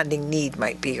bonding need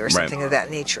might be or something of that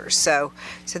nature. So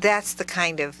that's the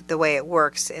kind of the way it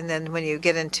works. And then when you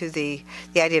get into the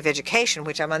idea of education,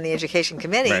 which I'm on the education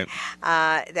committee,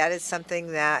 that is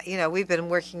something that we've been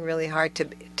working really hard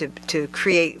to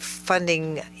create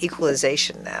funding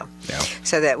equalization now,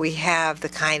 so that we have the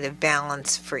kind of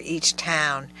balance for each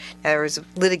town. Now, there was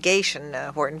litigation,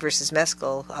 Horton versus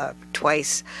Meskel,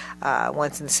 twice,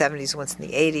 once in the 70s, once in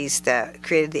the 80s, that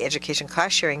created the education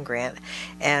cost sharing grant,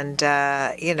 and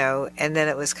and then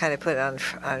it was kind of put on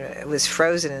it was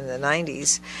frozen in the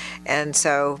 90s, and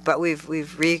so but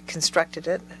we've reconstructed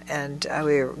it, and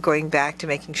we're going back to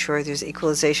making sure there's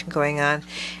equalization going on,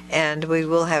 and we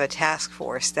will have a task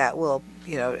force that will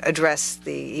address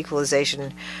the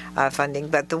equalization funding.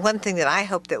 But the one thing that I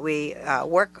hope that we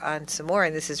work on some more,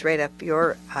 and this is right up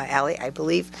your alley, I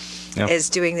believe, is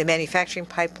doing the manufacturing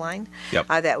pipeline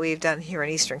that we've done here in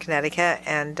Eastern Connecticut.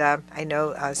 And I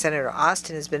know Senator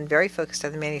Austin has been very focused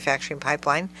on the manufacturing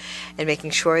pipeline and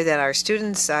making sure that our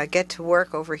students get to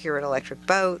work over here at Electric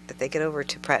Boat, that they get over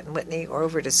to Pratt & Whitney or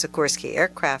over to Sikorsky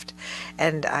Aircraft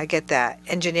and get that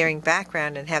engineering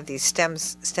background and have these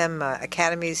STEM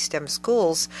academies, STEM schools,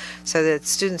 so that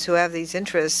students who have these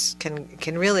interests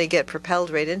can really get propelled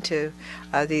right into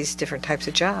these different types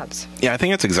of jobs. Yeah, I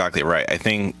think that's exactly right. I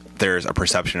think there's a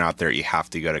perception out there you have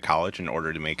to go to college in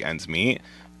order to make ends meet,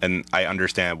 and I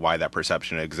understand why that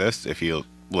perception exists. If you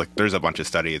look, there's a bunch of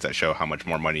studies that show how much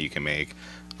more money you can make.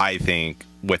 I think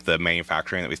with the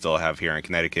manufacturing that we still have here in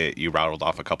Connecticut, you rattled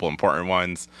off a couple important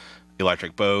ones.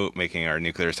 Electric Boat, making our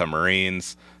nuclear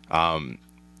submarines.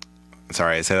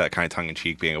 Sorry, I say that kind of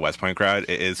tongue-in-cheek being a West Point grad.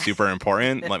 It is super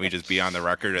important. Let me just be on the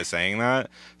record as saying that.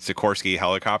 Sikorsky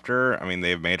helicopter, I mean,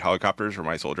 they've made helicopters where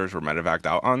my soldiers were medevaced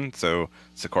out on, so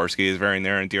Sikorsky is very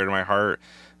near and dear to my heart.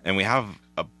 And we have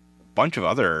a bunch of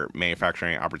other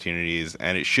manufacturing opportunities,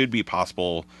 and it should be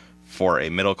possible for a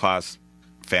middle-class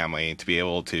family to be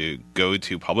able to go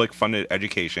to public-funded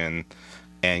education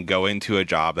and go into a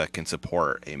job that can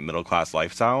support a middle-class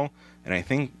lifestyle. And I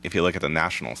think if you look at the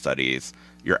national studies,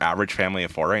 your average family of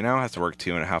four right now has to work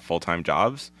 2.5 full-time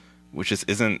jobs, which just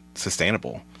isn't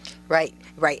sustainable. Right.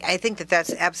 I think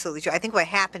that's absolutely true. I think what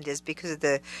happened is because of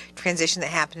the transition that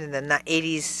happened in the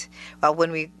 80s,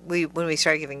 when we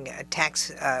started giving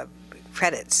tax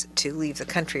credits to leave the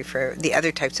country for the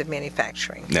other types of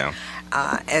manufacturing. Yeah.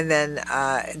 And then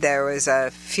there was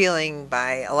a feeling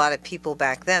by a lot of people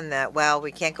back then that, well,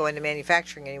 we can't go into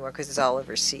manufacturing anymore because it's all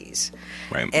overseas.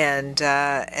 Right.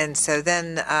 And so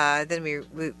then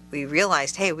we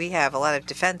realized, hey, we have a lot of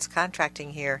defense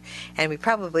contracting here, and we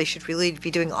probably should really be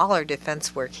doing all our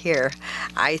defense work here,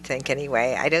 I think,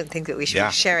 anyway. I don't think that we should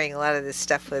be sharing a lot of this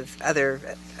stuff with other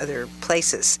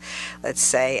places, let's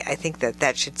say. I think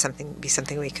that should be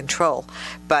something we control.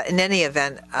 But in any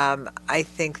event, I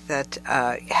think that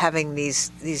having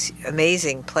these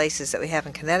amazing places that we have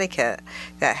in Connecticut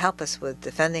that help us with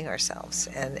defending ourselves,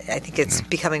 and I think it's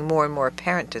becoming more and more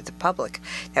apparent to the public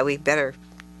that we better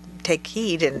take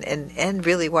heed and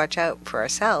really watch out for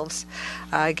ourselves,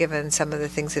 given some of the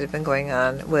things that have been going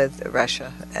on with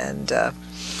Russia.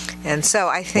 And so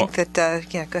I think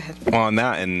yeah, go ahead. Well, on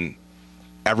that, and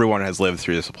everyone has lived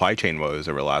through the supply chain woes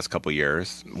over the last couple of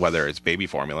years, whether it's baby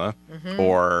formula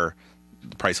or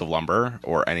the price of lumber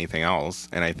or anything else.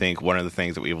 And I think one of the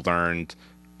things that we've learned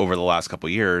over the last couple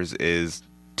of years is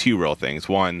two real things.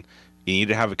 One, you need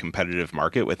to have a competitive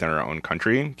market within our own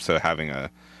country. So having a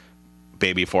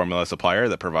baby formula supplier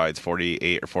that provides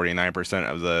 48 or 49%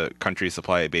 of the country's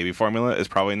supply of baby formula is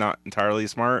probably not entirely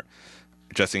smart,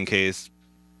 just in case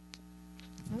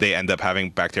they end up having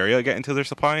bacteria get into their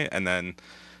supply. And then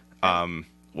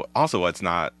also what's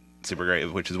not super great,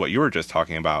 which is what you were just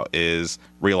talking about, is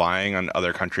relying on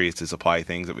other countries to supply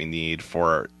things that we need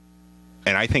for,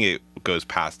 and I think it goes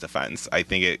past defense. I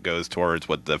think it goes towards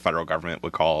what the federal government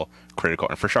would call critical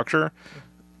infrastructure,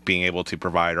 being able to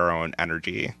provide our own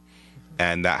energy.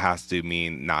 And that has to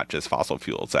mean not just fossil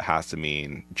fuels. It has to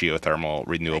mean geothermal,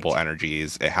 renewable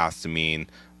energies. It has to mean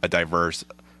a diverse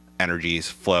energies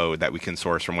flow that we can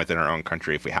source from within our own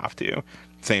country if we have to.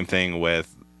 Same thing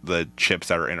with the chips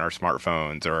that are in our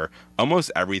smartphones, or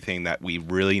almost everything that we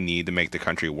really need to make the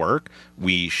country work,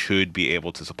 we should be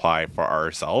able to supply for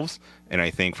ourselves. And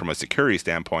I think from a security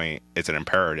standpoint, it's an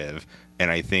imperative. And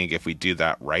I think if we do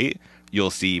that right, you'll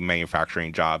see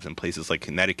manufacturing jobs in places like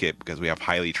Connecticut, because we have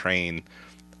highly trained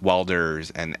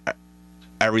welders and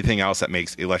everything else that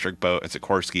makes Electric Boat and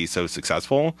Sikorsky so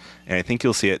successful. And I think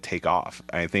you'll see it take off.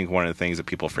 I think one of the things that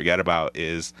people forget about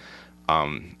is,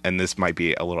 and this might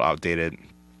be a little outdated,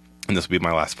 and this will be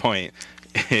my last point,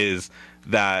 is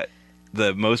that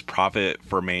the most profit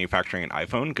for manufacturing an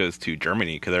iPhone goes to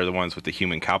Germany, because they're the ones with the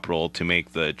human capital to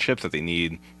make the chips that they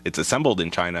need. It's assembled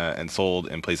in China and sold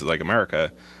in places like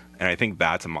America. And I think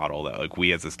that's a model that, like,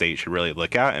 we as a state should really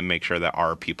look at and make sure that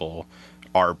our people,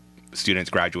 our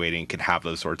students graduating, can have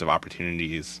those sorts of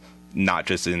opportunities, not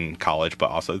just in college,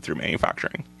 but also through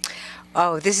manufacturing.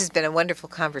 Oh, this has been a wonderful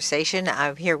conversation.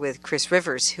 I'm here with Chris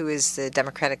Rivers, who is the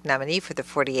Democratic nominee for the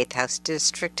 48th House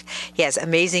District. He has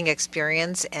amazing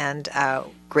experience and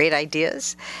great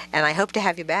ideas, and I hope to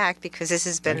have you back, because this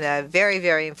has been a very,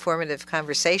 very informative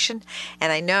conversation,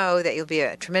 and I know that you'll be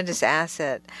a tremendous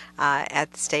asset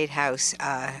at the State House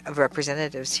of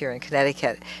Representatives here in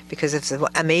Connecticut, because of the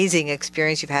amazing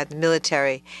experience you've had in the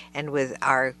military and with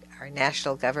our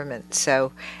national government.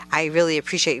 So I really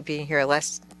appreciate you being here.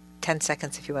 Last 10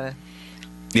 seconds if you want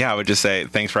to. Yeah, I would just say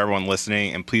thanks for everyone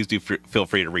listening, and please do feel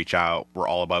free to reach out. We're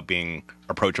all about being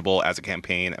approachable as a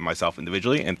campaign and myself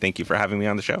individually, and thank you for having me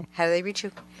on the show. How do they reach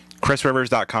you?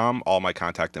 ChrisRivers.com. All my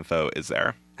contact info is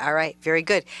there. All right, very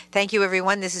good. Thank you,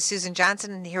 everyone. This is Susan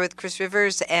Johnson here with Chris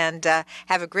Rivers, and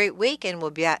have a great week, and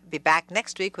we'll be back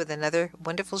next week with another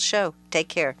wonderful show. Take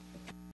care.